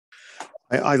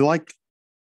I like.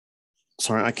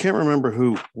 Sorry, I can't remember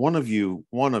who one of you,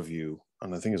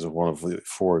 and I think it's one of the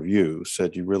four of you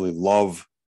said you really love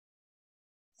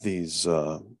these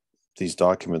uh, these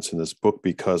documents in this book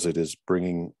because it is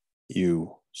bringing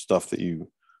you stuff that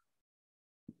you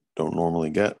don't normally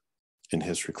get in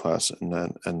history class,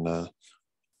 and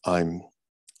I'm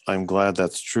I'm glad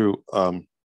that's true.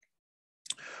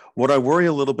 What I worry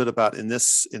a little bit about in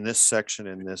this section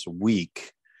in this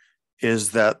week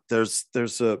is that there's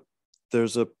a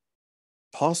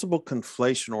possible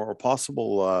conflation or a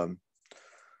possible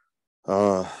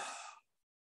uh,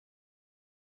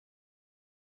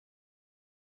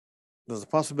 there's a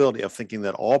possibility of thinking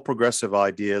that all progressive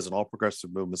ideas and all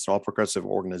progressive movements and all progressive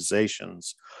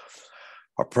organizations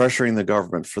are pressuring the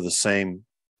government for the same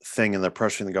thing, and they're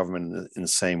pressuring the government in the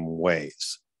same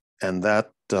ways, and that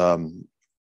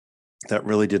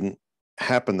really didn't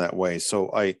happen that way.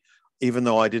 So even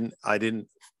though I didn't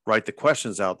write the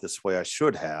questions out this way, I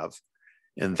should have,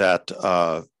 in that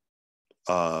a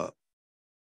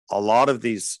lot of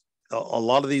these,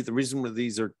 the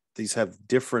reason these have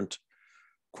different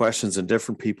questions and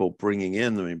different people bringing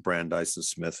in, I mean, Brandeis and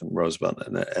Smith and Roosevelt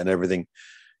and everything,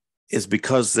 is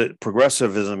because that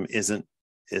progressivism isn't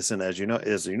as you know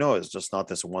is just not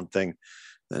this one thing,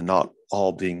 and not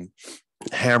all being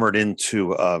hammered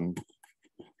into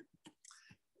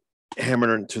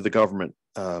the government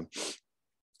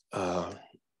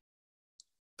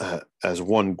as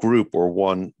one group or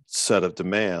one set of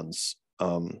demands,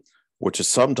 which is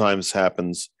sometimes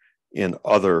happens in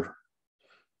other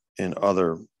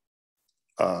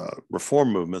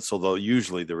reform movements. Although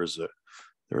usually there is a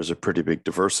pretty big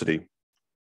diversity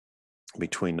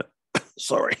between.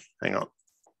 Sorry, hang on.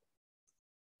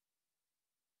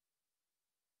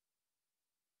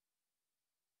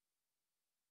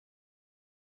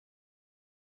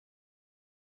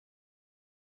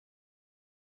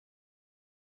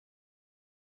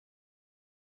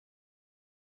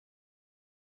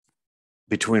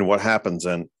 Between what happens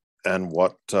and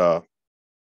what what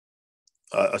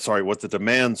the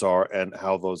demands are and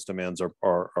how those demands are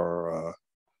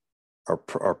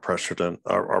pressured and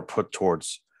are put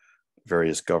towards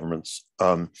various governments.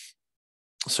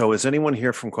 So is anyone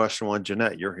here from question one?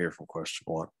 Jeanette, you're here from question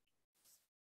one.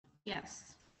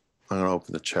 Yes. I'm going to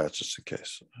open the chat just in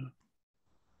case.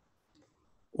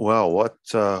 Well, what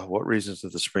reasons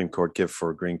did the Supreme Court give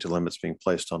for agreeing to limits being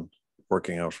placed on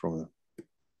working hours for women?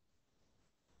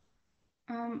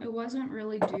 It wasn't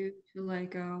really due to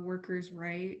like a workers'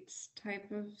 rights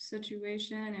type of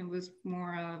situation. It was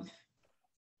more of,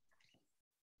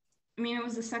 I mean, it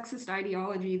was a sexist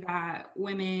ideology that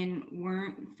women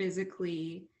weren't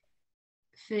physically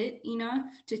fit enough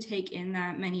to take in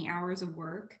that many hours of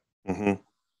work. Mm-hmm.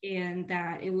 And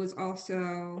that it was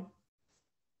also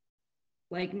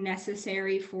like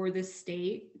necessary for the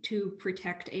state to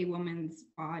protect a woman's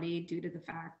body due to the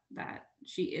fact that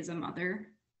she is a mother.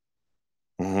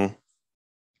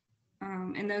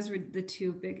 Mm-hmm. And those were the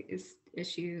two biggest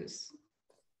issues.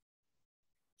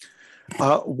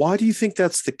 Why do you think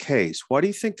that's the case? Why do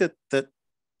you think that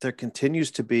there continues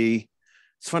to be?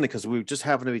 It's funny because we just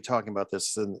happen to be talking about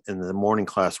this in the morning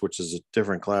class, which is a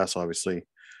different class, obviously,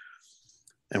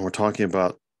 and we're talking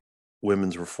about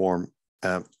women's reform,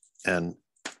 and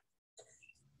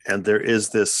there is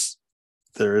this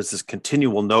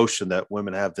continual notion that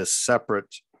women have this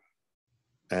separate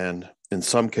and in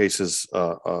some cases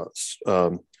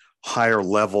higher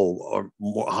level or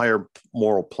higher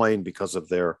moral plane because of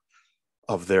their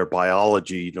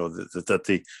biology. You know, that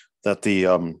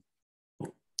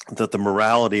the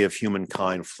morality of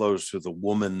humankind flows through the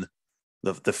woman,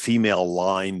 the female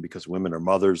line, because women are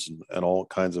mothers and all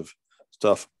kinds of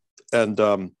stuff.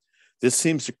 And this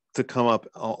seems to come up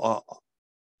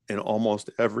in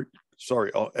almost every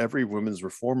women's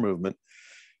reform movement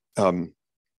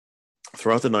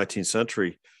throughout the 19th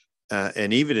century,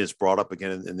 and even is brought up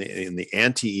again in the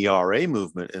anti-ERA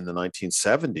movement in the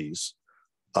 1970s.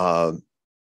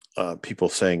 People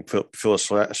saying, Phyllis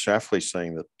Schlafly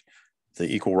saying that the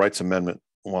Equal Rights Amendment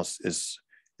is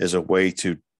a way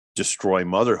to destroy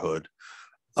motherhood.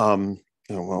 Well,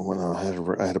 when I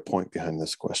had a point behind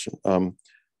this question. And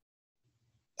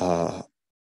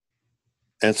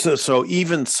so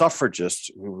even suffragists,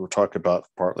 we were talking about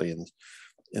partly in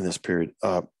this period,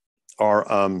 are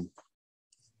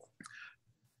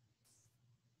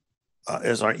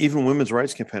even women's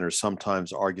rights campaigners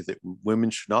sometimes argue that women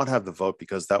should not have the vote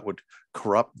because that would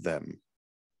corrupt them.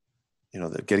 You know,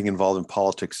 that getting involved in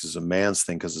politics is a man's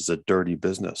thing because it's a dirty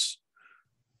business.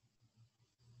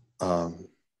 I'm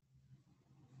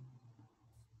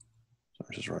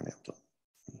just running up.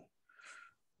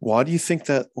 Why do you think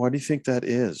that? Why do you think that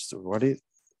is? Why do you,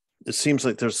 it seems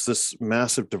like there's this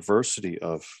massive diversity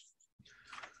of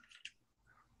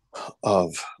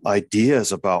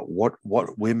ideas about what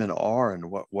women are and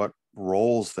what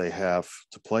roles they have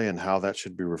to play and how that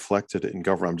should be reflected in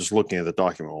government. I'm just looking at the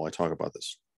document while I talk about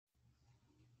this.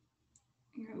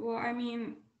 Well, I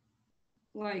mean,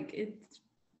 like it's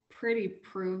pretty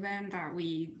proven that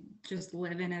we just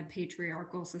live in a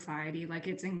patriarchal society. Like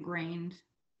it's ingrained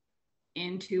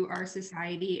into our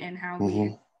society and how we.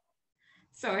 Mm-hmm.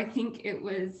 So I think it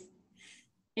was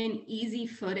an easy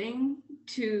footing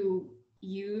to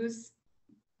use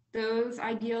those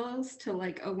ideals to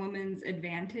like a woman's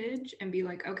advantage and be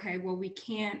like, okay, well, we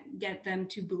can't get them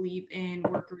to believe in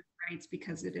workers' rights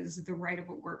because it is the right of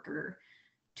a worker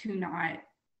to not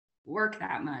work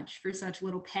that much for such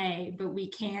little pay, but we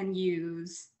can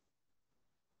use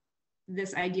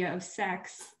this idea of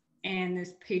sex and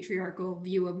this patriarchal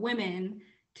view of women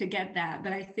to get that.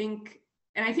 But I think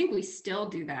we still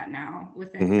do that now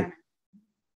within Mm-hmm. feminists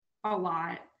a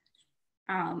lot.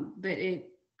 But it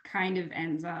kind of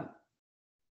ends up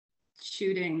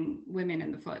shooting women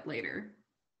in the foot later.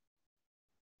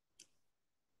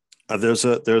 There's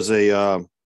an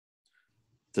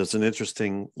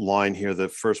interesting line here. The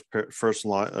first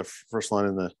line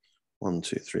in the one,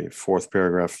 two, three, fourth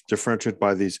paragraph. Differentiated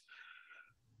by these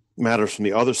matters from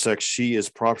the other sex, she is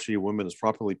property. A woman is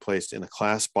properly placed in a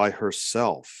class by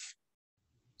herself,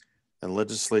 and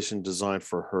legislation designed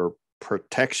for her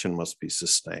protection must be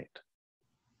sustained.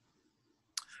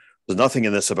 There's nothing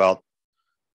in this about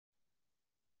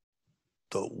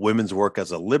the women's work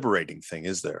as a liberating thing,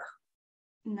 is there?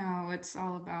 No, it's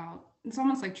all about, it's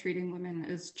almost like treating women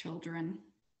as children.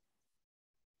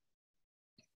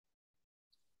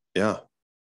 Yeah.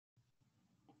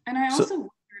 And I also wonder,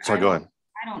 sorry, go ahead.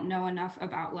 I don't know enough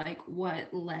about like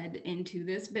what led into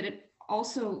this, but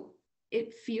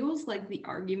it feels like the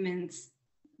arguments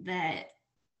that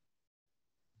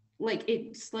like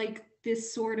it's like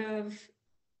this sort of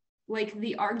like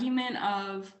the argument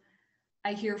of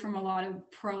I hear from a lot of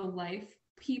pro-life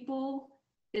people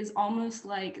is almost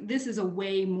like this is a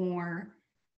way more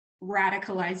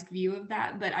radicalized view of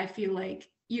that. But I feel like,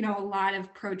 you know, a lot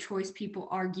of pro-choice people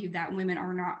argue that women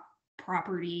are not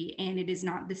property and it is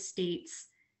not the state's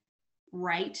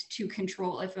right to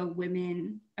control if a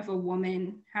woman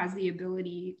has the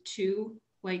ability to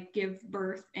like give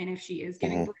birth and if she is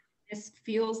giving birth. This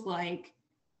feels like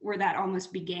where that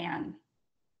almost began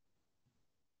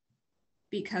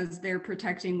because they're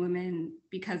protecting women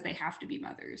because they have to be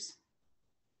mothers.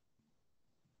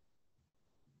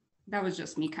 That was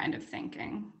just me kind of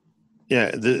thinking. Yeah,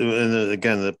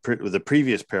 again, the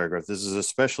previous paragraph. This is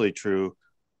especially true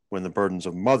when the burdens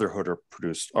of motherhood are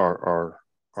produced are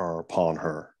upon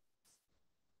her.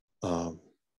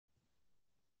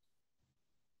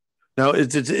 Now,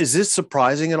 is this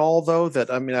surprising at all, though?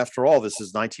 That I mean, after all, this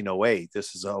is 1908.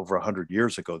 This is over 100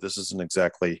 years ago. This isn't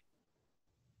exactly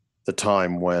the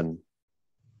time when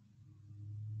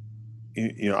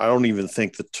you know. I don't even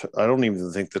think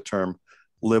the term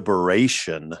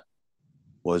liberation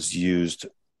was used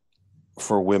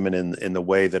for women in the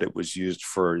way that it was used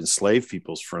for enslaved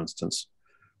peoples, for instance,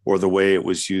 or the way it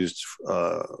was used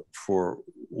for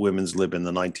women's lib in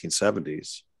the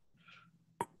 1970s.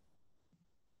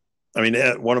 I mean,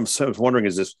 what I'm wondering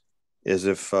is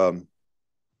if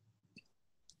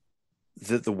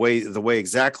the way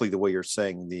exactly the way you're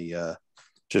saying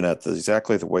Jeanette,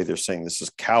 exactly the way they're saying this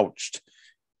is couched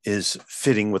is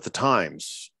fitting with the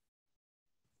times.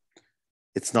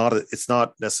 It's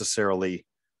not necessarily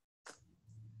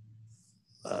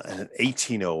an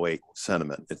 1808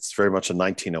 sentiment. It's very much a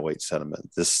 1908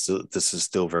 sentiment. This is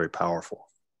still very powerful.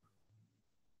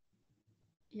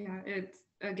 Yeah, it's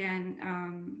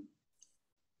again,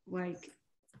 like,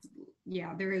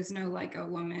 yeah, there is no like a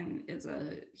woman is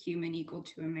a human equal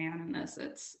to a man in this.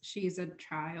 It's she's a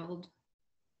child,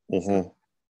 so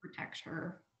protect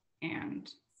her.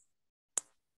 And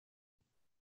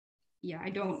yeah, I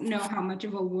don't know how much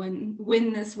of a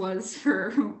win this was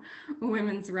for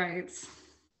women's rights.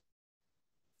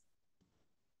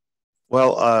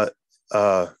 Well,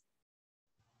 um,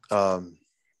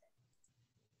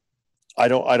 I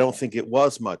don't think it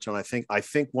was much, and I think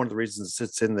one of the reasons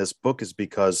it's in this book is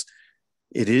because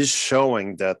it is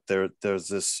showing that there's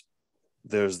the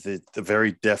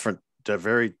very different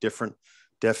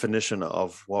definition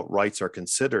of what rights are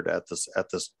considered at this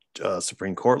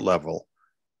Supreme Court level.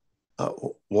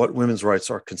 What women's rights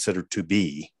are considered to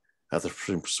be at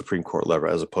the Supreme Court level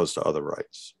as opposed to other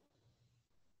rights.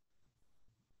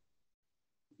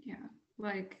 Yeah,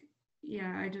 like,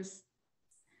 yeah, I just,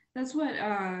 that's what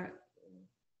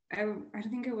I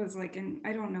think it was like in,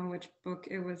 I don't know which book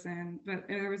it was in, but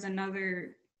there was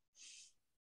another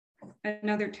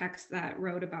text that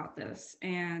wrote about this,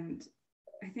 and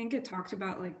I think it talked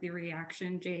about like the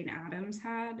reaction Jane Addams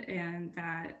had, and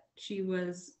that she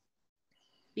was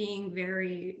being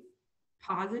very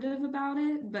positive about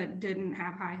it, but didn't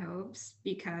have high hopes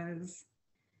because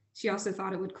she also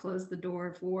thought it would close the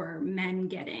door for men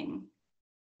getting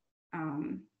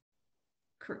um,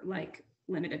 like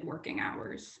limited working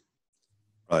hours.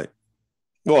 Right.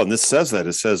 Well, and this says that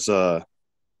it says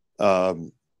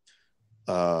um,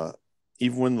 uh,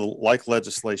 even when the like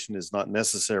legislation is not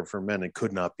necessary for men, it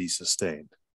could not be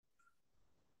sustained.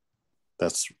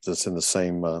 That's in the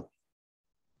same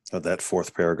that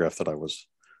fourth paragraph that I was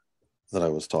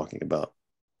talking about.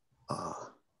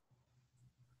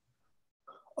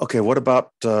 Okay, what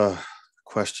about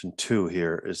question 2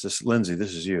 here? Is this Lindsay?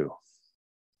 This is you.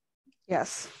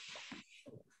 Yes.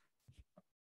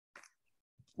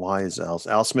 Why is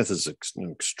Al Smith is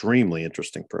an extremely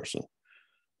interesting person.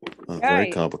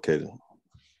 Very complicated.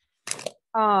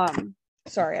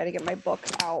 Sorry, I had to get my book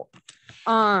out.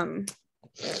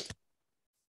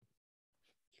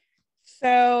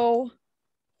 So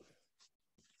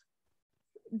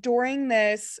during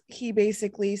this, he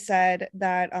basically said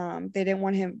that they didn't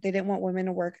want women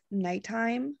to work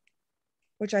nighttime,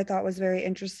 which I thought was very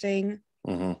interesting.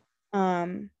 Mm-hmm.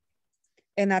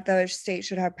 And that the state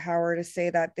should have power to say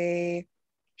that they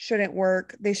shouldn't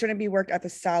be worked at the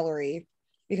salary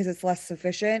because it's less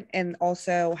sufficient, and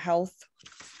also health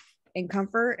and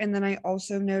comfort. And then I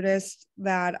also noticed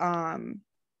that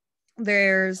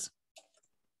there's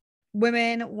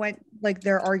women went, like,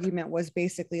 their argument was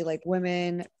basically like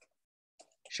women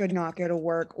should not go to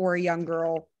work, or a young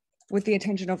girl with the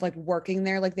intention of like working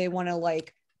there, like they want to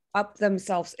like up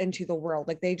themselves into the world,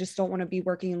 like they just don't want to be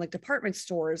working in like department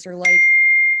stores or like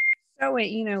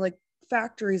like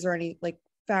factories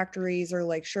or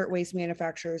like shirtwaist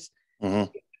manufacturers.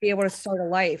 Mm-hmm. Be able to start a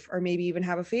life or maybe even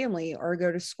have a family or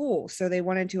go to school. So they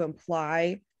wanted to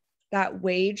imply that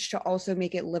wage to also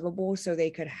make it livable so they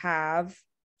could have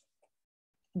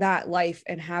that life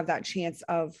and have that chance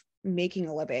of making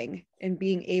a living and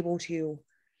being able to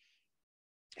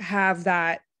have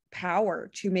that power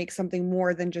to make something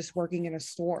more than just working in a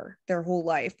store their whole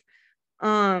life.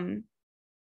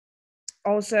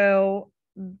 Also,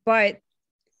 but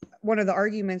one of the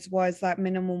arguments was that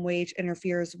minimum wage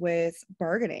interferes with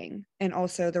bargaining and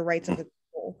also the rights of the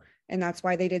people. And that's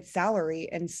why they did salary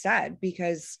instead,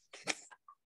 because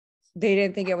they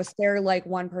didn't think it was fair. Like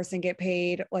one person get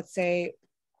paid, let's say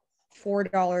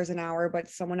 $4 an hour, but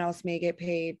someone else may get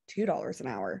paid $2 an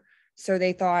hour. So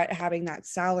they thought having that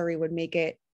salary would make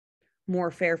it more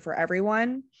fair for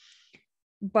everyone.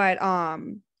 But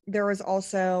there was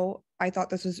also, I thought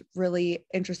this was really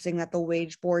interesting, that the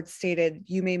wage board stated,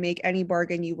 you may make any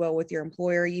bargain you will with your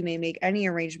employer. You may make any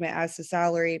arrangement as to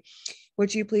salary,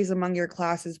 which you please among your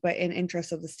classes, but in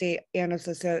interest of the state and of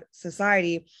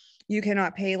society, you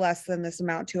cannot pay less than this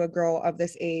amount to a girl of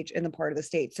this age in the part of the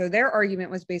state. So their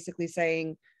argument was basically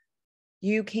saying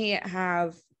you can't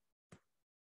have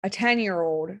a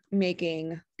 10-year-old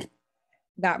making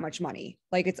that much money.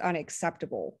 Like, it's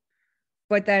unacceptable.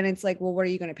 But then it's like, well, what are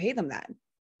you going to pay them then?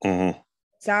 Mm-hmm.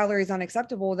 Salary is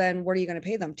unacceptable. Then what are you going to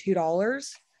pay them? $2?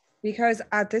 Because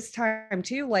at this time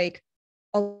too, like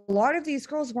a lot of these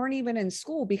girls weren't even in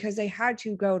school because they had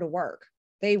to go to work.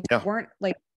 They weren't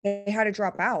like, they had to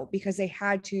drop out because they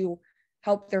had to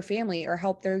help their family or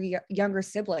help their younger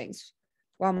siblings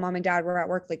while mom and dad were at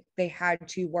work. Like they had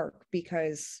to work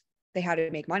because they had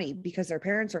to make money because their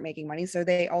parents were making money. So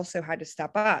they also had to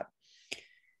step up.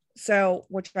 So,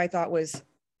 which I thought was,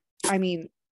 I mean,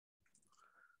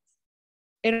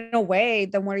 in a way,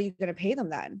 then what are you going to pay them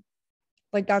then?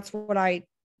 Like, that's what like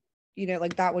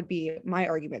that would be my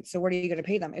argument. So what are you going to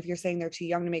pay them? If you're saying they're too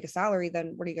young to make a salary,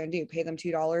 then what are you going to do? Pay them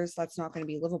 $2? That's not going to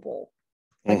be livable.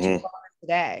 Like $2 a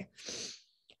day.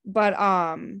 But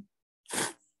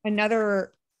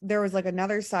there was like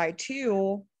another side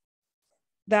too,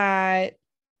 that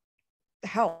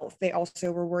health, they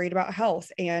also were worried about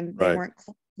health, and they weren't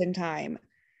clothed in time.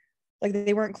 Like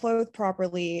they weren't clothed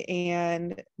properly,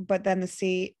 but then the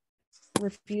state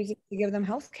refused to give them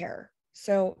health care.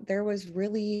 So there was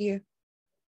really,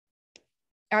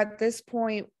 at this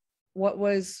point, what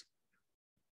was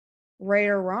right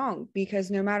or wrong, because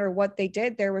no matter what they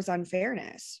did, there was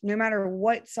unfairness. No matter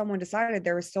what someone decided,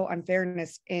 there was still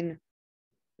unfairness in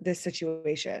this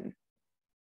situation.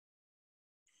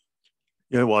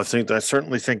 Yeah, well, I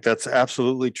certainly think that's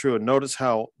absolutely true. And notice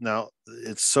how now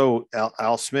it's so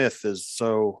Al Smith is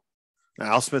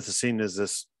seen as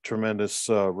this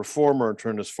reformer and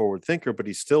tremendous forward thinker, but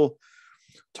he's still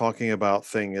talking about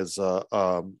thing as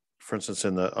for instance,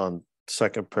 on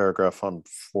second paragraph on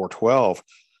 412,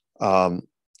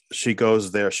 she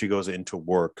goes into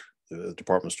work, the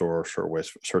department store or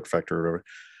shirt factory or whatever,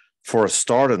 for a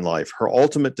start in life. Her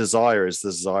ultimate desire is the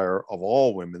desire of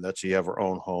all women, that she have her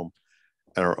own home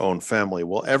and her own family.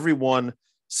 Well, everyone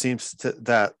seems to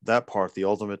that part, the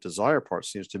ultimate desire part,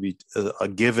 seems to be a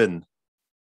given.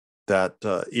 That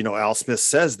Al Smith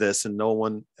says this, and no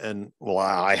one, and well,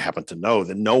 I happen to know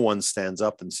that no one stands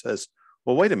up and says,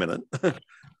 well, wait a minute,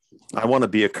 I want to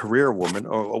be a career woman.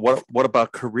 Or what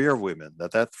about career women?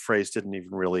 That phrase didn't even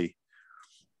really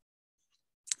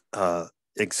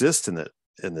exist in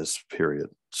this period.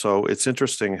 So it's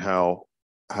interesting how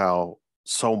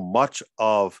so much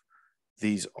of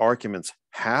these arguments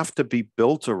have to be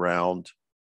built around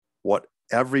what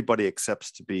everybody accepts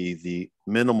to be the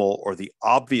minimal or the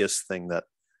obvious thing that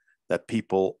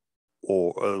people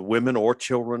or women or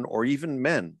children or even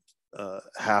men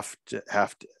have to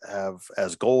have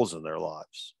as goals in their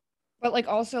lives. But like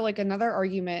also like another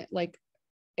argument like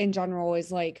in general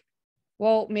is like,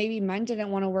 well, maybe men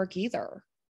didn't want to work either.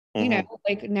 You know,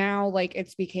 like now, like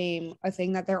it's became a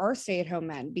thing that there are stay-at-home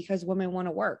men because women want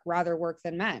to rather work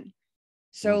than men.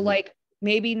 So like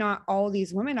maybe not all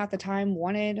these women at the time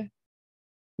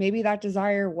maybe that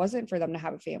desire wasn't for them to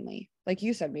have a family. Like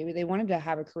you said, maybe they wanted to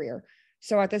have a career.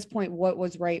 So at this point, what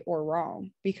was right or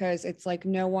wrong? Because it's like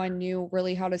no one knew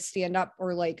really how to stand up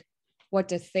or like what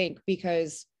to think,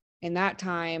 because in that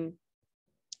time,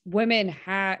 women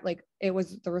had like, it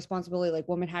was the responsibility, like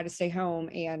women had to stay home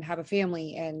and have a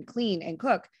family and clean and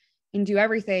cook and do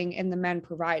everything, and the men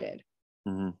provided.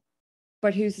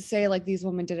 But who's to say like these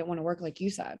women didn't want to work, like you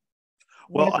said?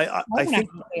 Well, I think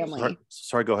family.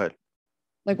 Sorry, go ahead.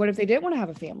 Like what if they did want to have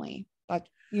a family? But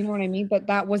you know what I mean? But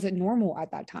that wasn't normal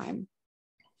at that time.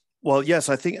 Well, yes,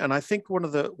 I think one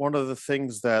of the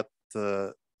things that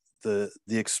the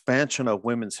expansion of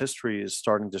women's history is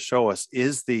starting to show us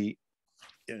is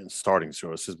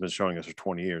has been showing us for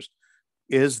 20 years,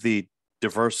 is the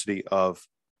diversity of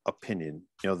opinion.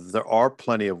 There are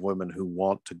plenty of women who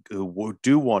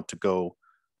do want to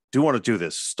do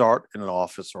this, start in an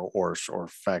office or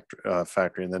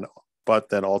factory, and then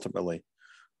ultimately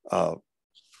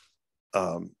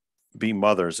be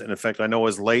mothers. And in fact, I know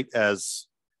as late as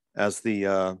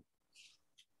the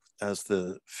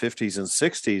 50s and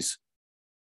 60s,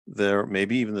 there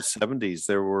maybe even the 70s,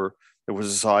 there was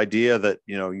this idea that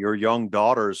your young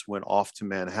daughters went off to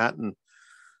Manhattan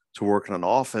to work in an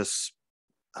office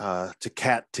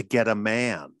to get a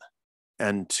man,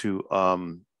 and to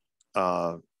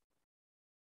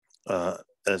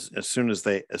as soon as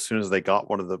they got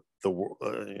one of the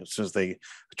as soon as they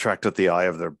attracted the eye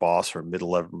of their boss or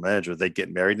middle-level manager, they'd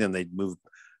get married and they'd move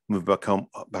back home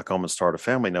and start a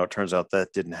family. Now, it turns out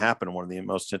that didn't happen. One of the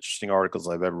most interesting articles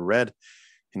I've ever read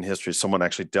in history, someone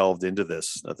actually delved into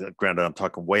this. Granted, I'm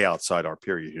talking way outside our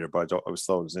period here, but I always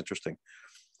thought it was interesting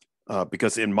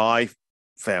because in my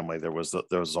family there was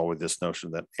always this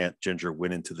notion that Aunt Ginger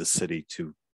went into the city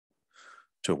to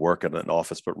work in an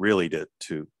office, but really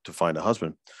to find a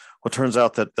husband. Well, it turns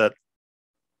out that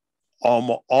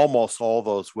almost all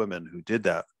those women who did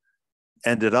that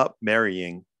ended up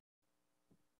marrying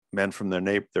men from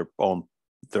their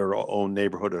own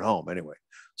neighborhood at home anyway.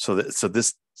 So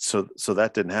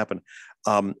that didn't happen.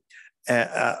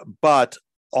 But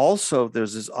also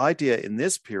there's this idea in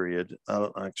this period. I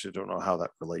actually don't know how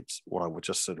that relates. What I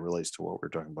just said relates to what we're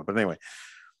talking about. But anyway,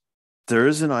 there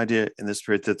is an idea in this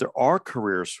period that there are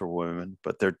careers for women,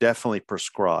 but they're definitely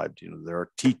prescribed. There are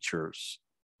teachers.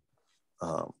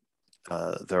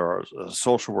 There are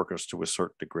social workers to a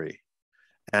certain degree.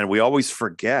 And we always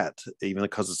forget, even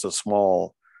because it's a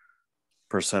small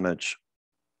percentage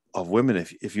of women,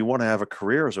 if you want to have a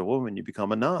career as a woman, you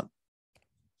become a nun.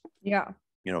 Yeah.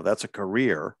 That's a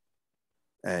career,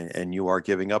 and you are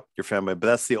giving up your family. But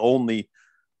that's one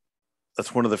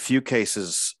of the few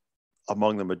cases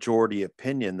among the majority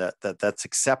opinion that's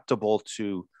acceptable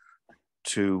to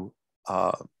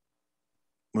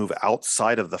move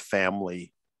outside of the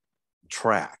family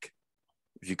track.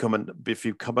 If you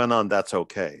come in on, that's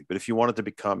okay. But if you wanted to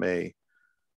become a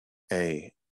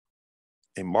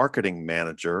marketing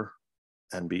manager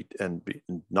and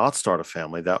not start a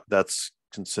family, that's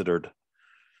considered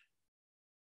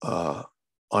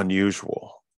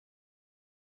unusual.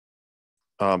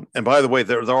 And by the way,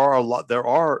 there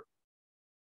are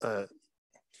I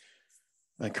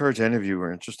encourage any of you who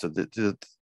are interested that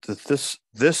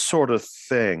this sort of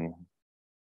thing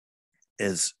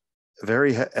has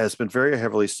been very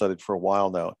heavily studied for a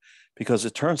while now, because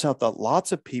it turns out that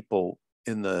lots of people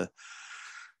in the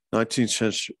 19th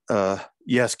century,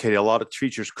 yes, Katie, a lot of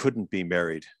teachers couldn't be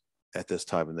married at this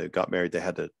time, and they got married. They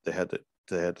had to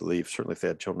leave. Certainly, if they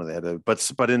had children, they had to.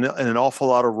 But in an awful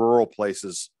lot of rural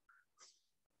places,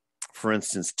 for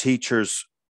instance, teachers,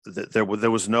 there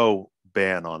was no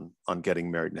ban on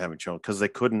getting married and having children because they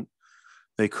couldn't.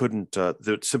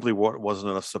 There simply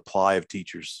wasn't enough supply of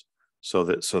teachers, so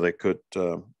they could.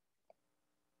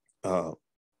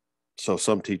 So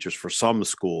some teachers for some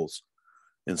schools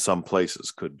in some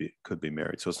places could be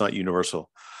married. So it's not universal.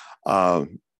 What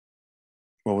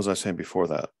was I saying before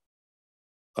that?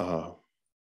 Oh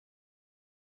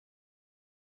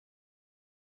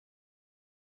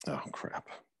crap.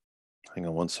 Hang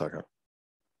on one second.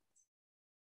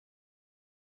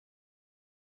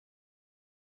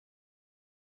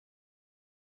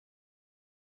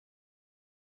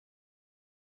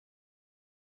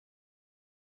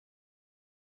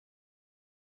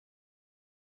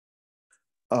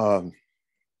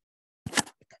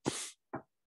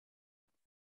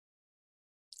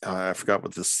 I forgot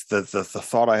what the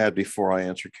thought I had before I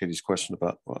answered Katie's question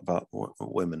about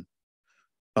women,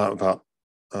 about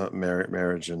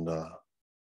marriage and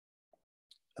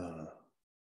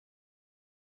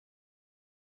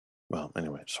well,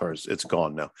 anyway, sorry, it's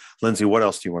gone now. Lindsay, what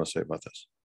else do you want to say about this?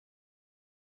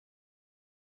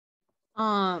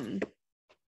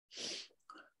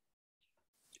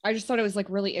 I just thought it was like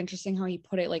really interesting how he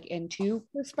put it like into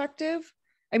perspective.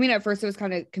 I mean, at first it was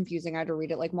kind of confusing. I had to read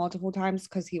it like multiple times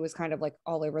because he was kind of like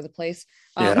all over the place.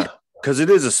 Yeah, because it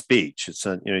is a speech. It's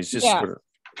he's just sort of.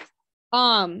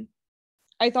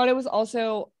 I thought it was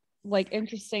also like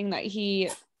interesting that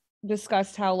he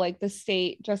discussed how like the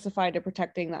state justified to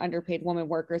protecting the underpaid women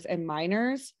workers and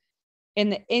minors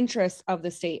in the interest of the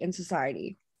state and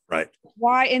society. Right.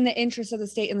 Why in the interest of the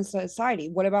state and the society?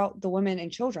 What about the women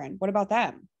and children? What about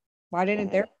them? Why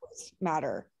didn't their voice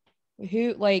matter?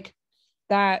 Who like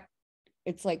that?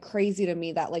 It's like crazy to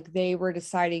me that like they were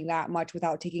deciding that much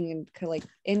without taking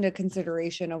into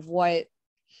consideration of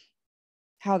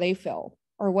how they feel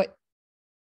or what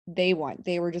they want.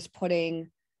 They were just putting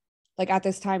like at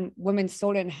this time, women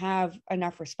still didn't have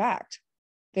enough respect.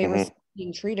 They were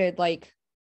being treated like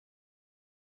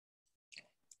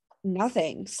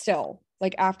nothing still,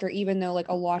 like after, even though like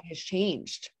a lot has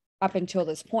changed up until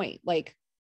this point, like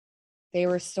they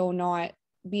were still not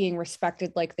being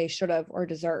respected like they should have or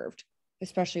deserved,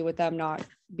 especially with them not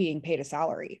being paid a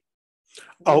salary.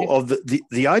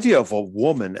 The idea of a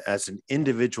woman as an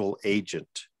individual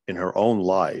agent in her own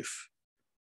life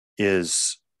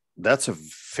that's a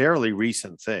fairly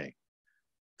recent thing.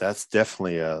 That's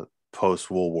definitely a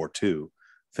post World War II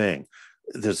thing.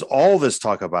 There's all this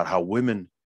talk about how women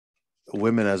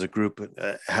as a group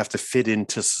have to fit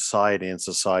into society and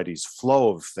society's flow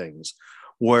of things,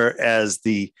 whereas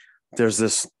there's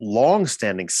this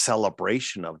long-standing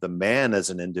celebration of the man as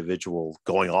an individual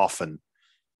going off and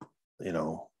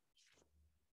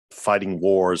fighting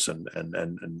wars and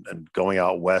going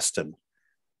out west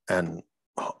and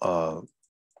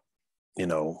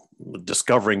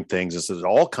discovering things. There's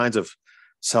all kinds of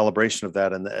celebration of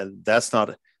that, and that's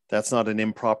not an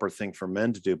improper thing for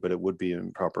men to do, but it would be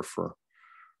improper for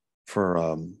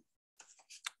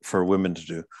women to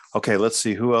do. Okay, let's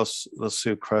see who else. Let's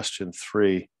see question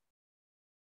 3.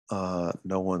 No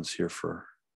one's here for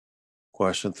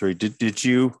question 3. Did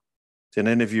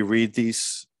any of you read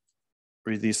these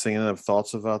things and have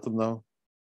thoughts about them though?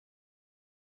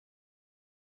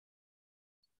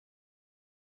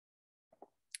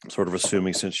 I'm sort of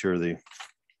assuming since you're the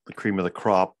cream of the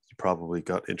crop, you probably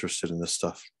got interested in this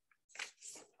stuff.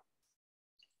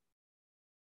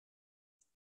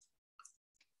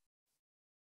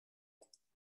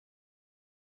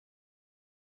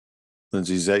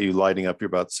 Lindsay, is that you lighting up? You're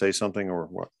about to say something or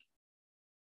what?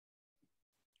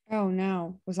 Oh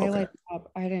no. Was I lighting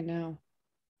up? I didn't know.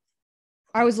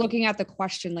 I was looking at the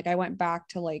question. Like I went back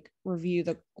to like review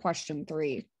the question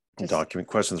 3. Document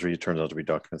question 3 turns out to be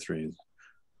document 3.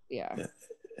 Yeah.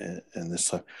 And this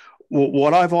time, well,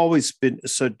 what I've always been,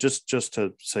 so just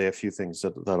to say a few things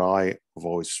that I have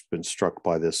always been struck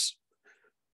by this,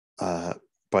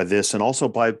 and also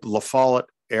by La Follette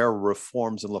era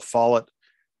reforms and La Follette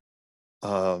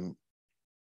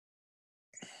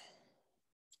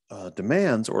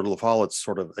demands, or La Follette's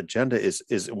sort of agenda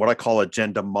is what I call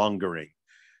agenda mongering.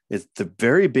 It's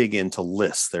very big into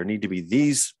lists. There need to be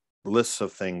these lists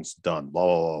of things done, blah,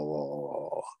 blah, blah, blah,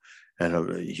 blah, and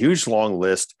a huge long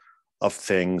list of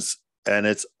things. And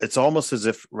it's almost as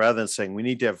if rather than saying we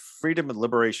need to have freedom and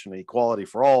liberation and equality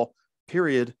for all,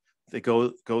 period, it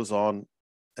goes on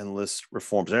and lists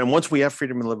reforms. And once we have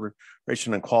freedom and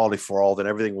liberation and equality for all, then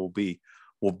everything will be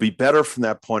will be better from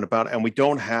that point about, and we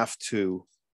don't have to.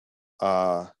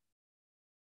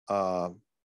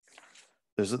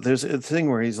 There's a thing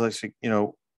where he's like,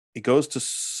 he goes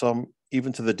to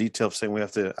even to the detail of saying we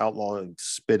have to outlaw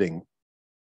spitting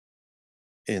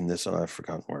in this, and I've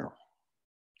forgotten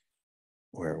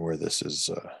where this is.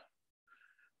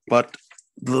 But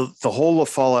the whole La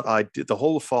Follette idea, the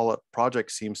whole La Follette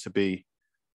project seems to be,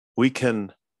 we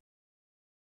can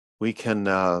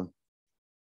reform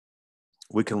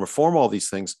all these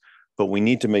things, but we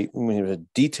need to make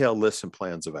detailed lists and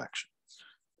plans of action.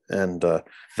 And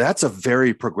that's a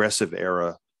very progressive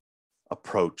era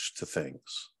approach to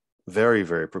things. Very,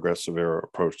 very progressive era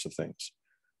approach to things.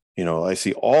 I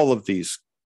see all of these.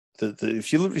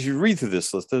 If you read through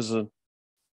this list, there's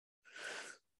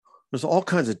all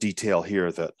kinds of detail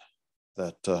here that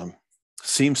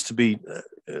seems to be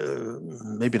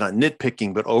maybe not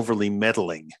nitpicking, but overly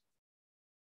meddling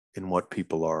in what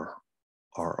people are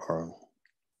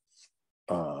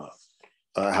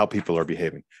how people are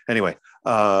behaving. Anyway,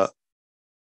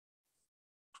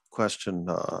 question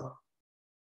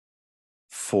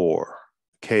 4.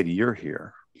 Katie, you're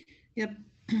here. Yep.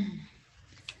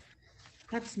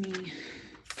 That's me.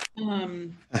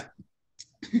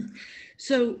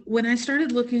 So when I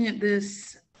started looking at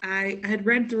this, I had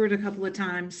read through it a couple of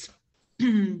times,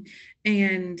 and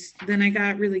then I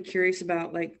got really curious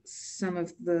about like some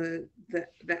of the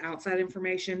outside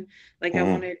information. Like I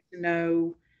wanted to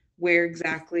know where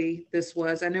exactly this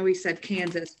was. I know he said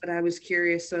Kansas, but I was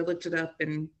curious, so I looked it up,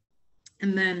 and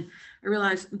then I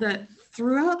realized that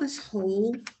throughout this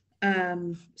whole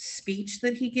speech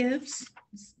that he gives,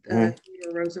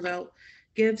 Theodore Roosevelt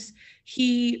gives,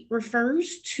 he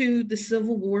refers to the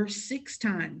Civil War 6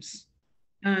 times,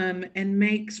 and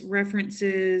makes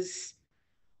references,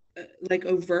 like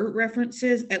overt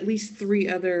references, at least 3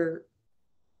 other.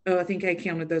 Oh, I think I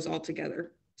counted those all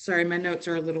together. Sorry, my notes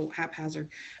are a little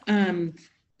haphazard.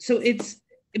 So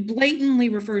it blatantly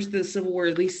refers to the Civil War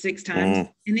at least 6 times,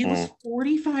 and it was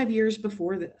 45 years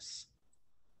before this.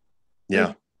 Yeah.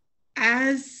 Like,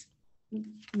 as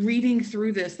reading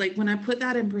through this, like when I put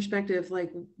that in perspective,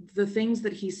 like the things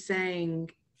that he's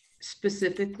saying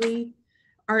specifically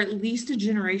are at least a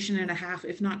generation and a half,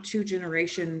 if not 2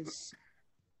 generations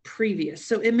previous.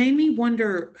 So it made me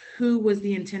wonder who was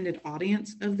the intended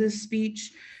audience of this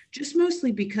speech, just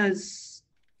mostly because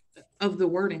of the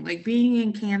wording, like being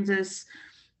in Kansas,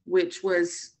 which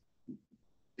was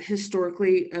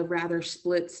historically a rather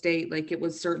split state. Like it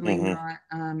was certainly not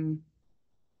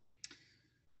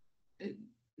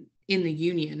in the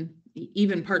Union,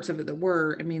 even parts of it that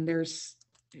were. I mean,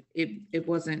 it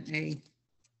wasn't a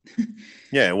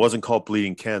yeah, it wasn't called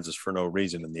Bleeding Kansas for no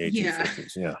reason in the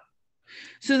 1850s. Yeah.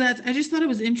 So I just thought it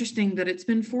was interesting that it's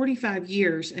been 45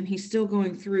 years and he's still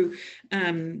going through.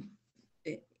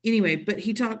 Anyway, but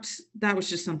he talked, that was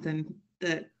just something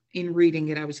that in reading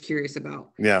it, I was curious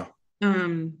about. Yeah.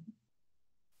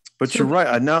 But you're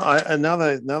right. Now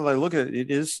that I look at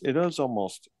it, it is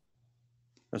almost,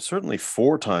 certainly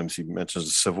 4 times he mentions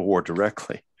the Civil War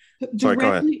directly. Sorry, go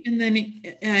ahead. And then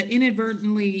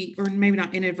inadvertently, or maybe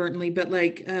not inadvertently, but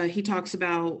like he talks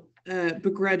about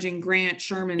begrudging Grant,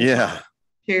 Sherman,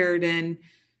 Sheridan,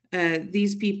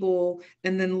 these people,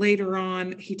 and then later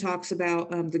on he talks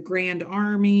about the Grand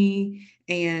Army,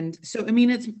 and so I mean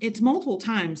it's multiple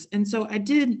times, and so it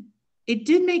did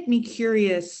make me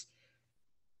curious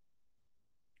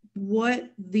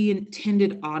what the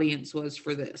intended audience was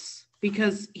for this,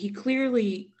 because he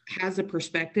clearly has a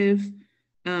perspective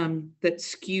that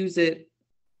skews it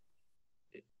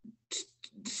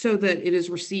so that it is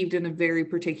received in a very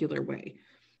particular way.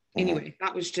 Anyway,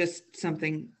 that was just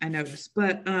something I noticed.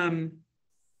 But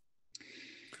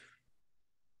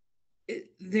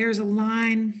there's a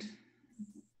line.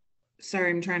 Sorry,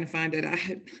 I'm trying to find it.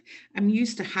 I'm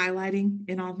used to highlighting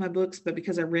in all of my books, but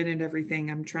because I rented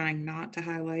everything, I'm trying not to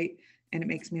highlight, and it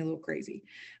makes me a little crazy.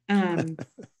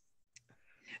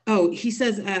 Oh, he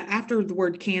says after the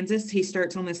word Kansas, he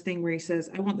starts on this thing where he says,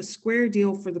 I want the square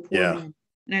deal for the poor man.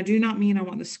 And I do not mean I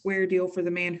want the square deal for the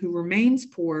man who remains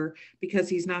poor because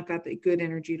he's not got the good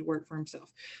energy to work for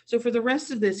himself. So for the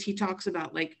rest of this, he talks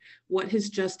about like what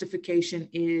his justification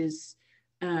is,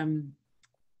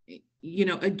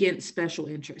 against special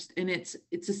interest. And it's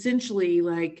essentially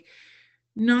like,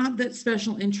 not that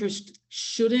special interest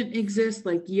shouldn't exist.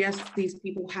 Like, yes, these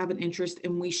people have an interest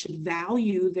and we should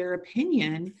value their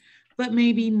opinion, but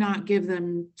maybe not give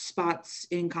them spots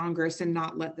in Congress and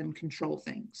not let them control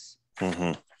things.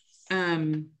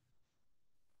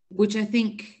 Which I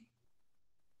think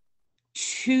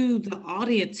to the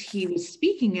audience he was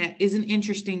speaking at is an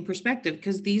interesting perspective,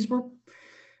 because these were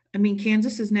I mean,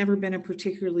 Kansas has never been a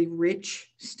particularly rich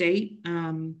state.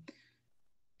 And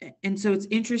so it's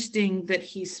interesting that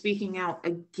he's speaking out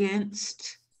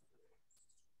against,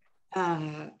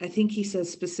 I think he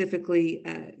says specifically,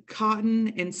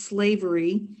 cotton and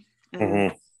slavery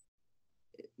that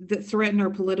threatened our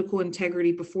political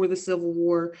integrity before the Civil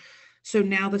War. So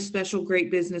now the special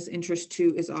great business interest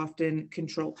too is often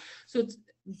control. So it's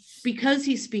because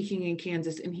he's speaking in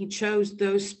Kansas and he chose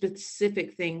those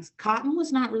specific things. Cotton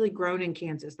was not really grown in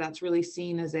Kansas. That's really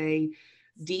seen as a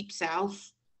deep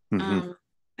South,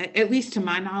 at least to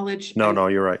my knowledge. No,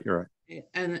 you're right. You're right.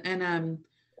 And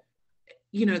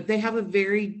you know, they have a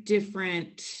very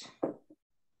different,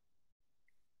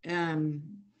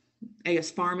 I guess,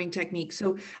 farming technique.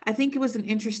 So I think it was an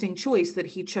interesting choice that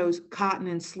he chose cotton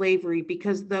and slavery,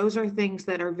 because those are things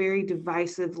that are very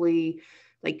divisively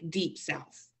like deep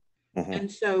South.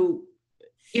 And so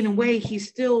in a way, he's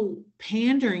still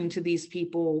pandering to these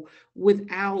people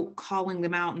without calling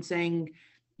them out and saying,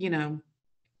 you know,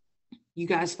 you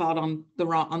guys fought on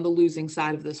the losing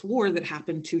side of this war that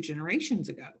happened 2 generations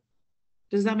ago.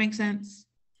 Does that make sense?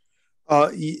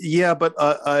 Yeah, but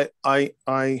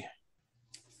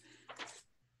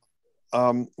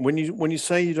when you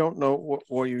say you don't know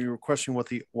what you're questioning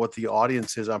what the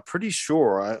audience is, I'm pretty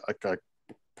sure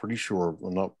pretty sure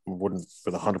wouldn't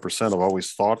with 100%. I've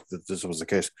always thought that this was the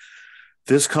case.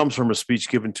 This comes from a speech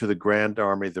given to the Grand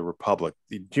Army of the Republic.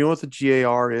 Do you know what the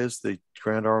GAR is? The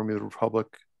Grand Army of the Republic.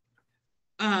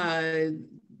 Does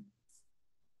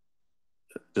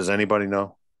anybody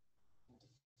know?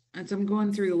 As I'm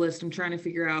going through the list, I'm trying to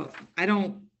figure out. I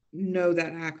don't know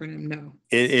that acronym. No.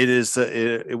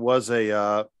 It was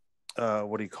a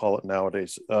what do you call it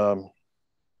nowadays?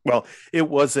 Well, it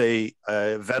was a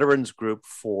veterans group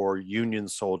for Union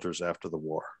soldiers after the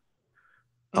war.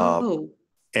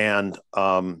 In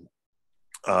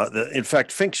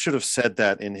fact, Fink should have said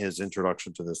that in his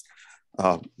introduction to this.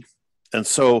 And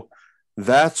so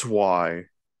that's why,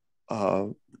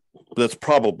 that's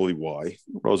probably why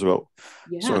Roosevelt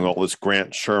doing all this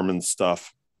Grant Sherman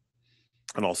stuff,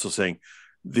 and also saying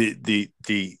the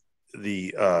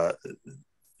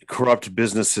corrupt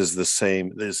business is the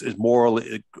same, is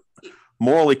morally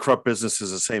corrupt business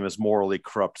is the same as morally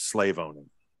corrupt slave owning.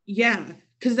 Yeah,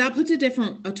 because that puts a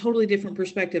totally different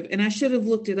perspective. And I should have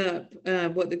looked it up,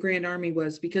 what the Grand Army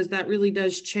was, because that really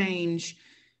does change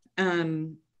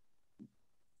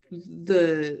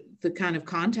the kind of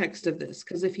context of this.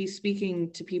 Because if he's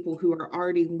speaking to people who are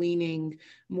already leaning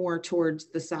more towards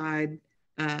the side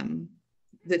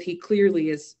that he clearly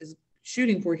is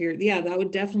shooting for here, yeah, that would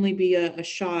definitely be a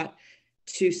shot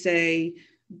to say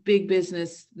big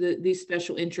business, these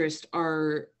special interests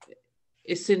are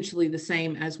essentially the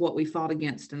same as what we fought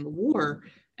against in the war.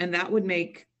 And that would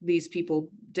make these people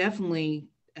definitely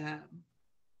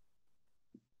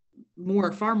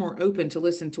far more open to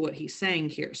listen to what he's saying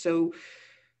here. So,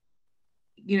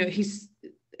 you know, he's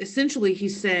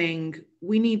saying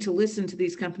we need to listen to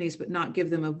these companies, but not give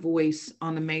them a voice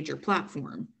on the major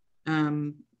platform,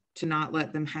 to not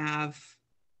let them have,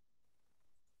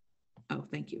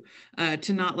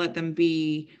 to not let them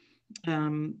be,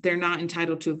 they're not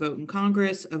entitled to a vote in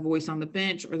Congress, a voice on the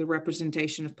bench, or the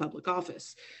representation of public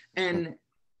office. And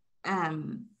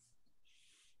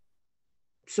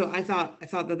so I thought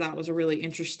that was a really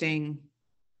interesting.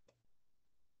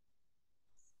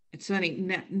 It's funny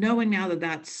knowing now that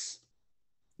that's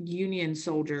Union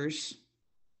soldiers.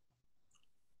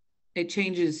 It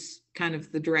changes kind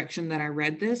of the direction that I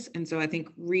read this. And so I think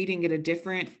reading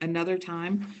it another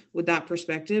time with that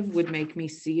perspective would make me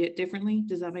see it differently.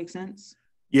 Does that make sense?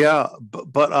 Yeah,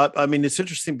 but I mean, it's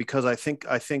interesting because I think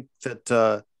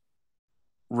that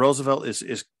Roosevelt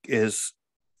is,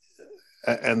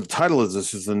 and the title of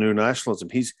this is The New Nationalism.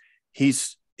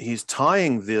 He's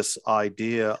tying this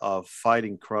idea of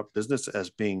fighting corrupt business as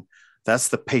being, that's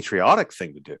the patriotic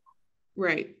thing to do.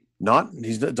 Right.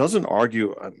 He doesn't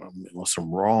argue, unless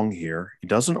I'm wrong here, he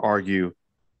doesn't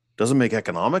make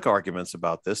economic arguments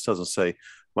about this, doesn't say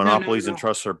monopolies and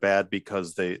trusts are bad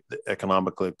because the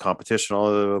economically competition,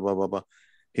 blah, blah, blah, blah.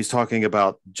 He's talking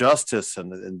about justice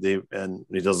and he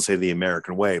doesn't say the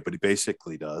American way, but he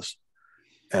basically does.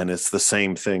 And it's the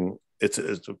same thing. It's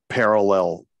a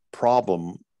parallel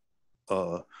problem.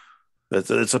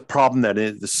 It's a problem that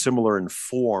is similar in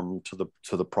form to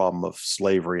the problem of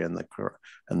slavery and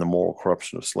the moral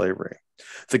corruption of slavery.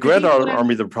 The Grand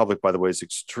Army of the Republic, by the way, is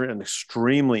an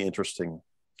extremely interesting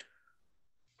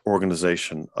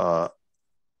organization. I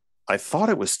thought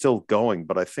it was still going,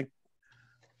 but I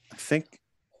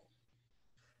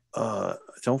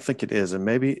don't think it is, and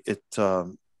maybe it.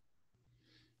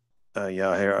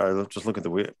 Yeah, here I just look at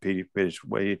the page.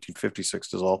 Way 1856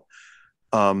 dissolved.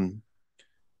 Um,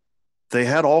 they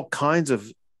had all kinds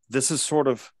of. This is sort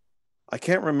of. I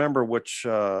can't remember which.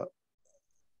 Uh,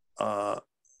 uh,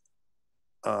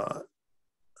 well,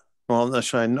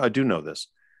 actually, I do know this.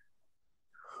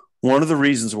 One of the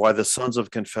reasons why the sons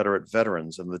of Confederate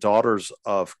veterans and the daughters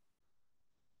of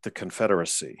the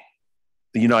Confederacy,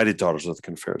 the United Daughters of the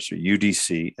Confederacy,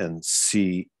 UDC and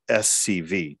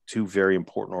CSCV, two very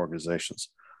important organizations,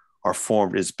 are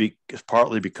formed is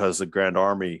partly because the Grand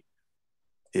Army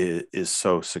is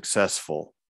so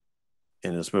successful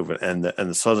in this movement, and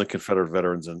the Sons of Confederate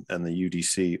Veterans and the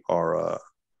UDC are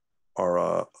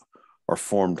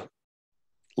formed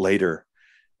later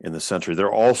in the century.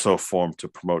 They're also formed to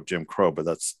promote Jim Crow, but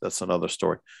that's another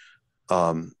story.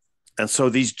 And so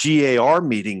these GAR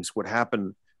meetings would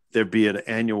happen. There'd be an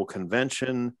annual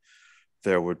convention.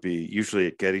 There would be usually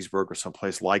at Gettysburg or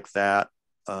someplace like that.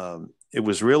 It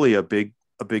was really a big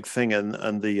thing.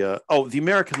 And the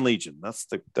American Legion. That's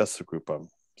the group.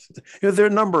 There are a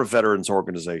number of veterans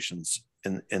organizations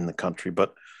in the country,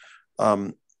 but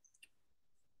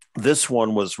this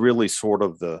one was really sort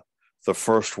of the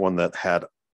first one that had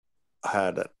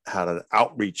an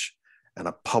outreach and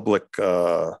a public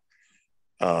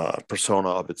persona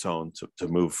of its own to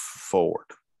move forward.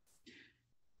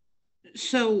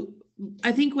 So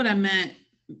I think what I meant,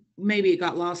 maybe it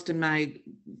got lost in my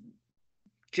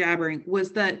jabbering,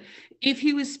 was that if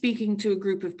he was speaking to a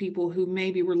group of people who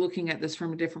maybe were looking at this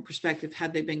from a different perspective,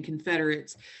 had they been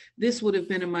Confederates, this would have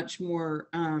been a much more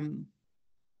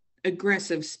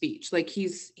aggressive speech. Like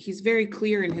he's very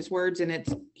clear in his words, and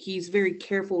he's very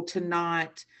careful to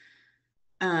not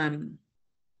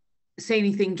say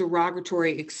anything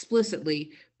derogatory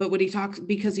explicitly, but when he talks,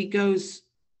 because he goes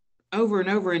over and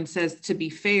over and says to be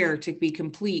fair, to be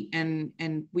complete, and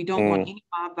we don't want any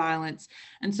mob violence.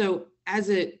 And so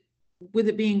with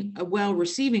it being a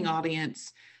well-receiving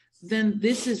audience, then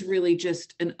this is really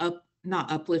just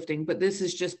not uplifting, but this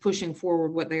is just pushing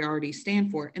forward what they already stand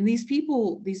for. And these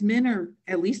men are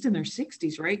at least in their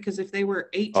 60s, right? Because if they were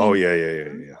 18. Oh, yeah.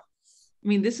 I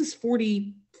mean, this is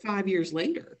 45 years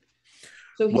later.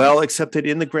 So except that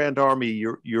in the Grand Army,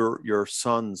 your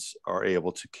sons are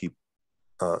able to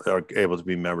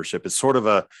be membership. It's sort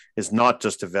of it's not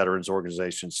just a veterans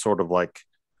organization, it's sort of like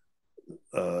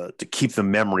to keep the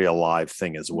memory alive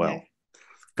thing as well. Okay.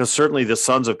 Because certainly the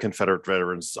Sons of Confederate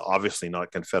Veterans is obviously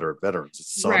not Confederate veterans,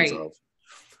 it's sons of.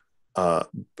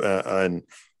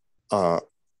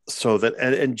 So that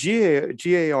and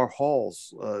GAR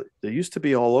halls, they used to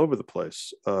be all over the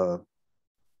place.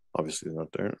 Obviously they're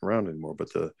not around anymore, but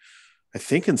I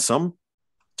think in some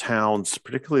towns,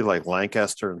 particularly like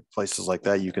Lancaster and places like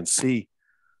that, you can see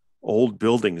old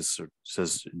buildings that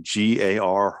says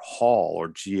GAR Hall or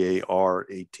GAR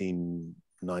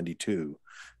 1892,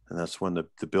 and that's when the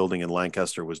building in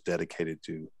Lancaster was dedicated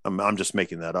to. I'm just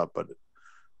making that up, but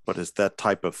it's that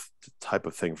type of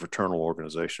thing, fraternal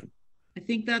organization. I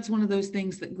think that's one of those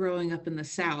things that growing up in the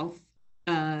South,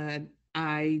 that's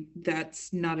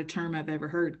not a term I've ever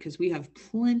heard, because we have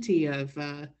plenty of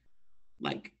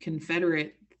like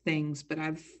Confederate things, but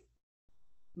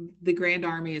the Grand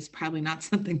Army is probably not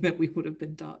something that we would have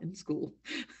been taught in school.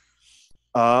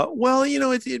 Well,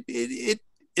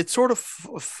 it sort of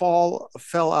fell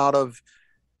out of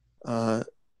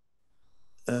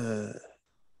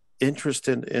interest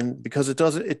in because it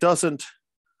doesn't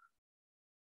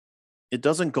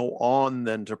go on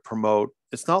then to promote.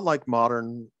 It's not like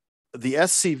the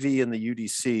SCV and the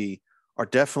UDC are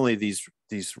definitely these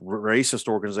racist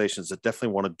organizations that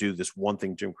definitely want to do this one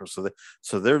thing, Jim Crow.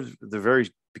 So they're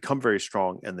become very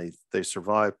strong, and they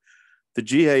survive.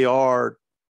 The GAR,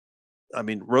 I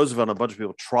mean, Roosevelt and a bunch of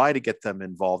people try to get them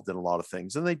involved in a lot of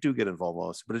things, and they do get involved in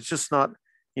this, but it's just not,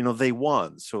 they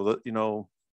won. So that,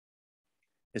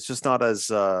 it's just not as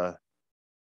there's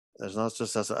not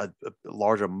just as a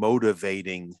large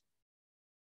motivating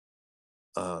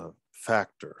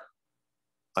factor.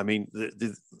 I mean,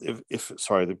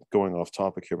 sorry, going off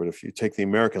topic here, but if you take the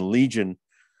American Legion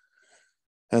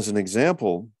as an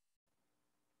example,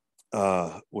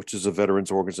 which is a veterans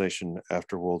organization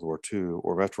after World War II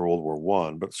or after World War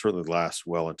I, but certainly lasts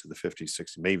well into the 50s,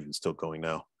 60s, maybe even still going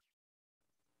now.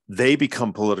 They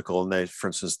become political, and for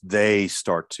instance, they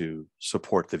start to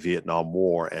support the Vietnam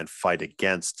War and fight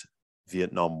against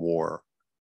Vietnam War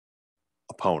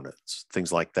opponents,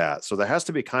 things like that. So there has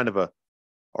to be kind of a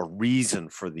reason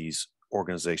for these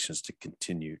organizations to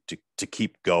continue to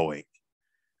keep going.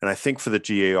 And I think for the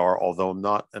GAR, although I'm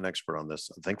not an expert on this,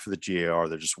 I think for the GAR,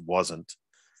 there just wasn't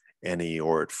any,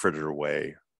 or it frittered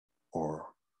away or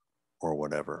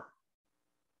whatever.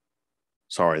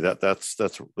 Sorry, that's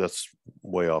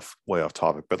way off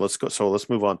topic. But let's go. So let's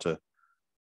move on to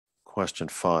question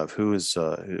 5. Who is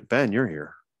Ben? You're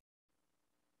here.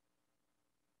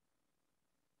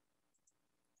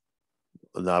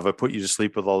 Now, have I put you to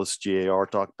sleep with all this GAR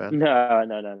talk, Ben? No,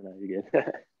 you're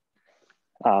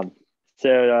good.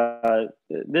 So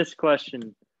this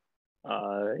question,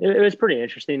 it was pretty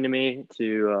interesting to me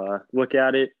to look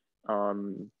at it.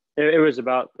 It was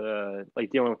about the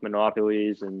dealing with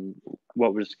monopolies and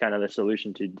what was kind of the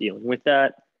solution to dealing with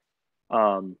that.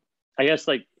 I guess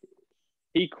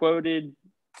he quoted,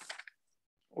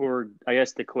 or I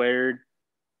guess declared,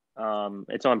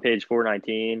 it's on page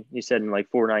 419. He said in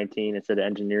 419, it said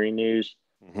engineering news,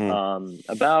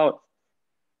 about,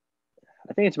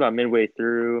 I think it's about midway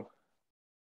through,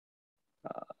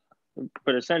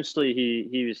 but essentially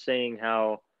he was saying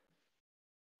how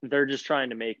they're just trying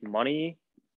to make money,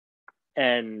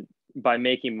 and by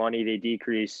making money they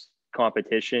decrease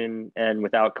competition, and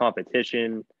without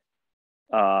competition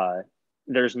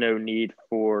there's no need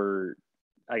for,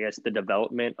 I guess, the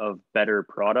development of better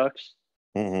products,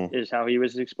 is how he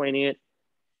was explaining it.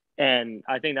 And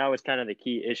I think that was kind of the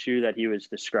key issue that he was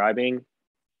describing.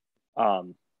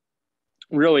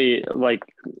 Really,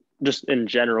 just in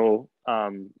general,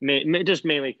 just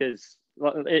mainly because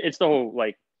it's the whole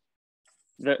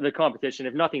the competition.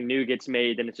 If nothing new gets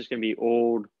made, then it's just going to be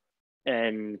old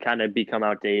and kind of become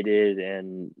outdated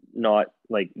and not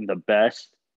the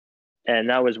best. And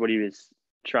that was what he was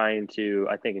trying to,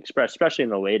 I think, express, especially in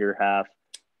the later half.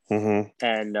 And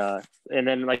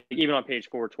then even on page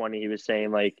 420, he was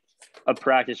saying a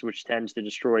practice which tends to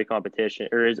destroy competition,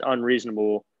 or is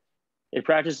unreasonable. A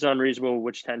practice is unreasonable,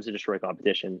 which tends to destroy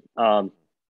competition.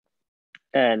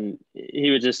 And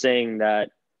he was just saying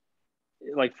that,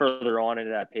 further on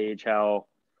into that page, how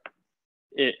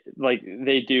it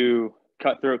they do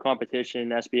cutthroat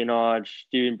competition, espionage,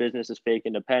 doing business as fake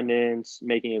independence,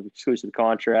 making exclusive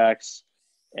contracts,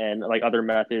 and other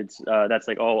methods. That's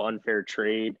all unfair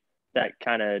trade that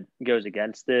kind of goes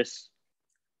against this.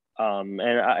 And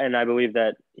I believe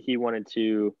that he wanted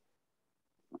to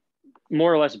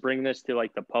more or less bring this to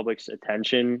the public's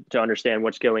attention to understand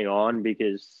what's going on,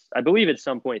 because I believe at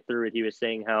some point through it, he was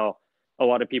saying how a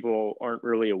lot of people aren't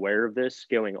really aware of this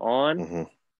going on.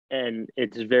 And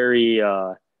it's very,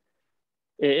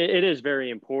 it is very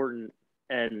important.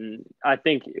 And I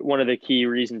think one of the key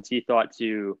reasons he thought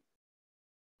to,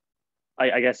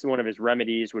 I guess one of his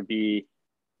remedies would be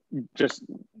just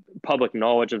public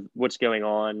knowledge of what's going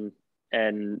on,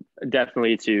 and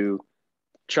definitely to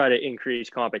try to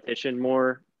increase competition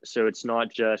more. So it's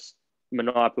not just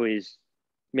monopolies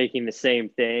making the same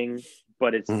thing,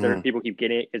 but it's certain people keep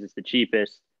getting it because it's the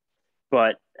cheapest,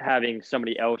 but having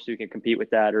somebody else who can compete with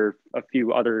that, or a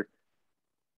few other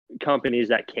companies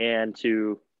that can,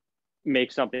 to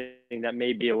make something that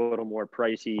may be a little more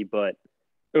pricey, but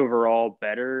overall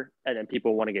better. And then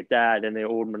people want to get that. And the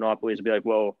old monopolies will be like,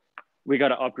 well, we got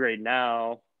to upgrade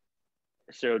now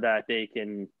so that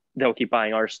they'll keep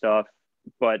buying our stuff.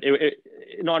 But it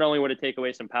not only would it take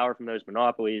away some power from those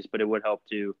monopolies, but it would help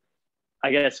to,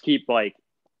 I guess, keep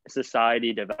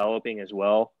society developing as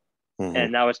well.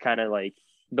 And that was kind of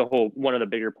one of the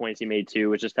bigger points he made too,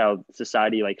 was just how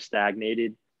society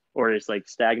stagnated, or is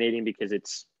stagnating because it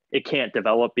can't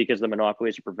develop because the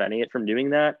monopolies are preventing it from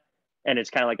doing that. And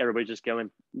it's kind of everybody's just going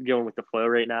with the flow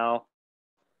right now,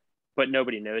 but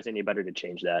nobody knows any better to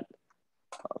change that.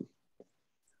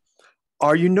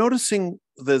 Are you noticing,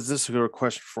 this is a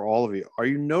question for all of you, are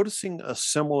you noticing a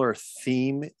similar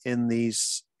theme in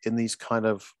these kind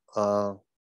of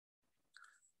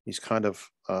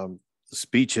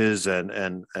speeches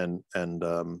and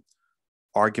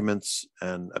arguments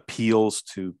and appeals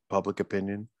to public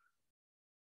opinion?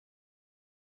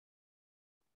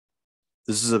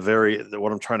 This is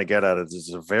what I'm trying to get at is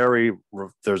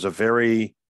there's a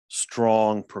very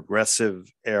strong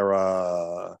progressive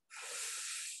era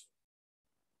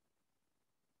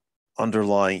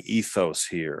underlying ethos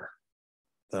here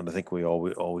that I think we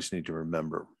always need to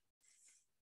remember.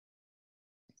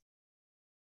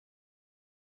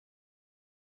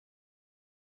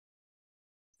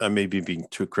 I may be being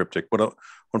too cryptic. What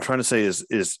I'm trying to say is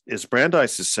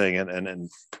Brandeis is saying, and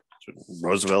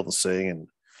Roosevelt is saying,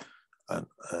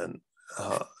 and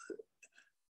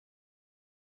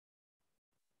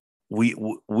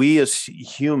we as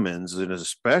humans, and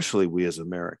especially we as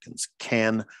Americans,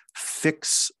 can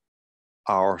fix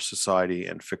our society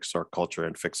and fix our culture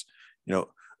and fix,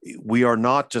 we are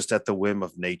not just at the whim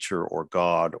of nature or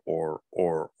God or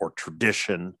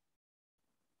tradition,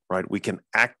 right? We can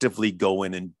actively go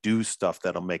in and do stuff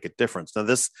that'll make a difference. Now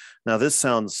this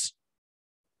sounds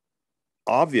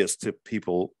obvious to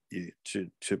people,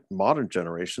 to modern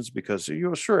generations, because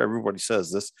sure, everybody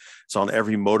says this. It's on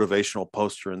every motivational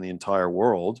poster in the entire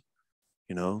world.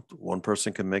 One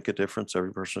person can make a difference,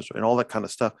 every person, and all that kind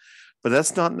of stuff. But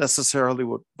that's not necessarily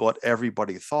what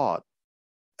everybody thought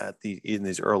in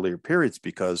these earlier periods,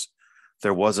 because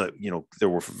there were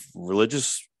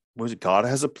religious, God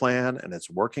has a plan and it's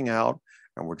working out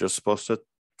and we're just supposed to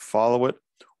follow it,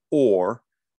 or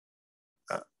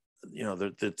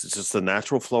it's just the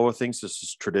natural flow of things. This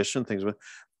is tradition. Things with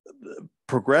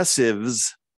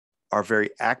progressives are very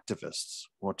activists,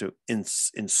 want to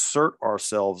insert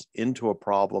ourselves into a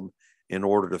problem in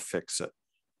order to fix it.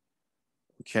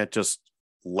 We can't just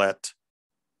let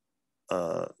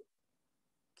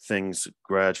things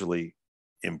gradually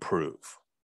improve.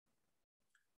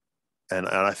 And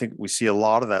I think we see a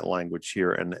lot of that language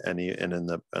here, and in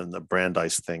the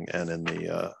Brandeis thing, and in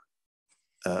the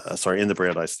in the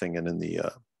Brandeis thing, and in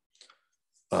the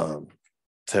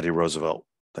Teddy Roosevelt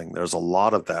thing. There's a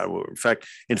lot of that.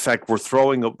 In fact,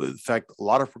 a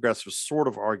lot of progressives sort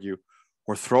of argue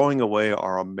we're throwing away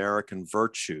our American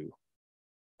virtue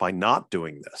by not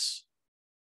doing this.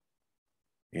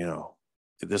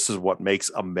 This is what makes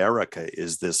America,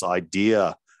 is this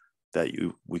idea that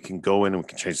we can go in and we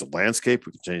can change the landscape,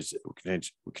 we can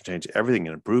change everything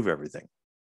and improve everything.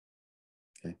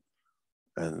 Okay,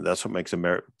 and that's what makes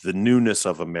America, the newness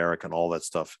of America and all that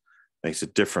stuff, makes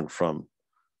it different from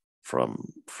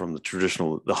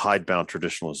the hidebound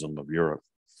traditionalism of Europe.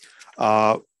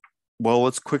 Well,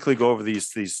 let's quickly go over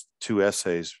these two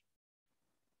essays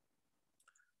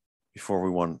before we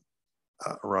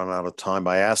run out of time.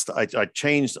 I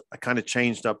kind of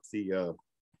changed up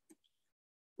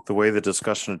the way the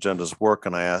discussion agendas work,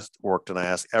 and I asked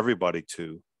everybody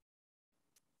to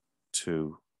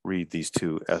read these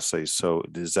two essays. So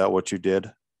is that what you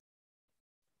did?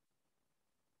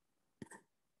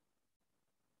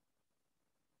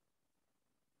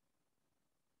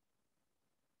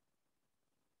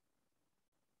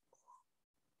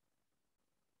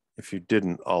 If you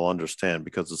didn't, I'll understand,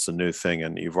 because it's a new thing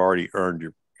and you've already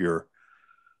earned your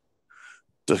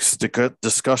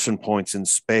discussion points in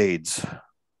spades.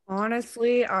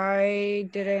 Honestly, I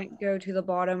didn't go to the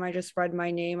bottom. I just read my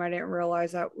name. I didn't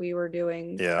realize that we were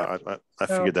doing. Yeah, I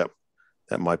figured that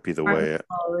might be the way.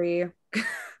 Sorry.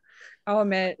 I'll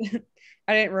admit,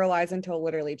 I didn't realize until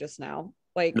literally just now.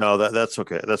 No, that's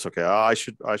okay. That's okay. I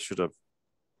should have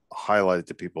highlighted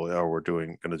to people. We're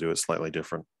going to do it slightly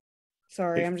different.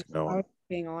 Sorry, I was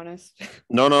being honest.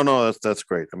 No, that's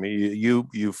great. I mean,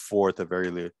 you four at the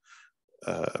very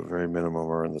minimum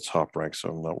are in the top rank, so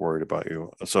I'm not worried about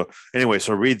you. So anyway,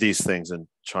 read these things and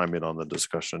chime in on the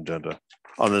discussion agenda,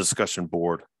 on the discussion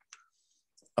board,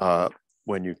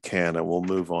 when you can, and we'll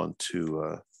move on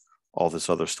to all this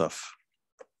other stuff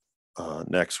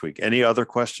next week. Any other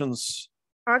questions?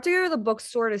 I have to go to the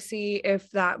bookstore to see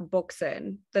if that book's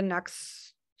in the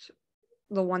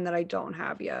one that I don't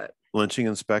have yet. Lynching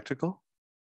and Spectacle?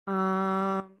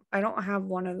 I don't have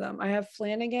one of them. I have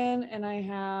Flanagan and I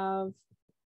have...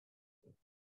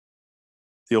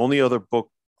 The only other book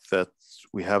that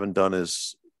we haven't done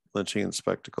is Lynching and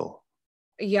Spectacle.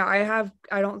 Yeah,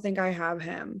 I don't think I have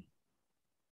him,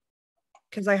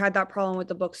 because I had that problem with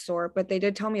the bookstore, but they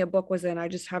did tell me a book was in. I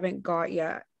just haven't gone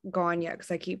yet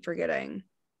because I keep forgetting.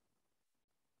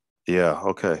 Yeah,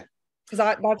 okay. Because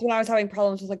that's when I was having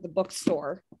problems with the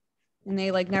bookstore, and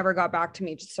they never got back to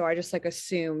me, so I just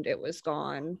assumed it was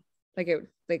gone. They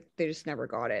just never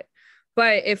got it.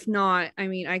 But if not, I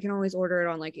mean, I can always order it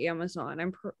on Amazon.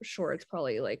 I'm sure it's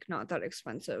probably not that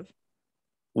expensive.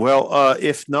 Well,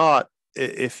 if not,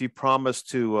 if you promise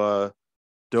to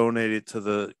donate it to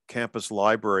the campus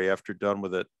library after you're done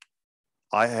with it,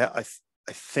 I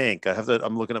think I have that.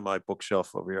 I'm looking at my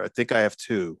bookshelf over here. I think I have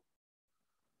two.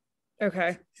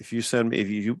 Okay. If you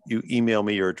email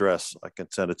me your address, I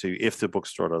can send it to you if the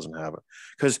bookstore doesn't have it.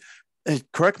 Because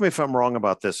correct me if I'm wrong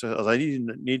about this. I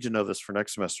need to know this for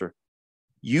next semester.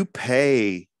 You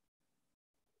pay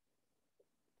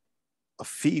a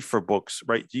fee for books,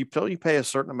 right? Do you pay a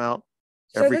certain amount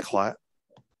every class?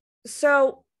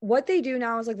 So what they do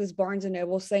now is this Barnes and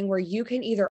Noble thing where you can either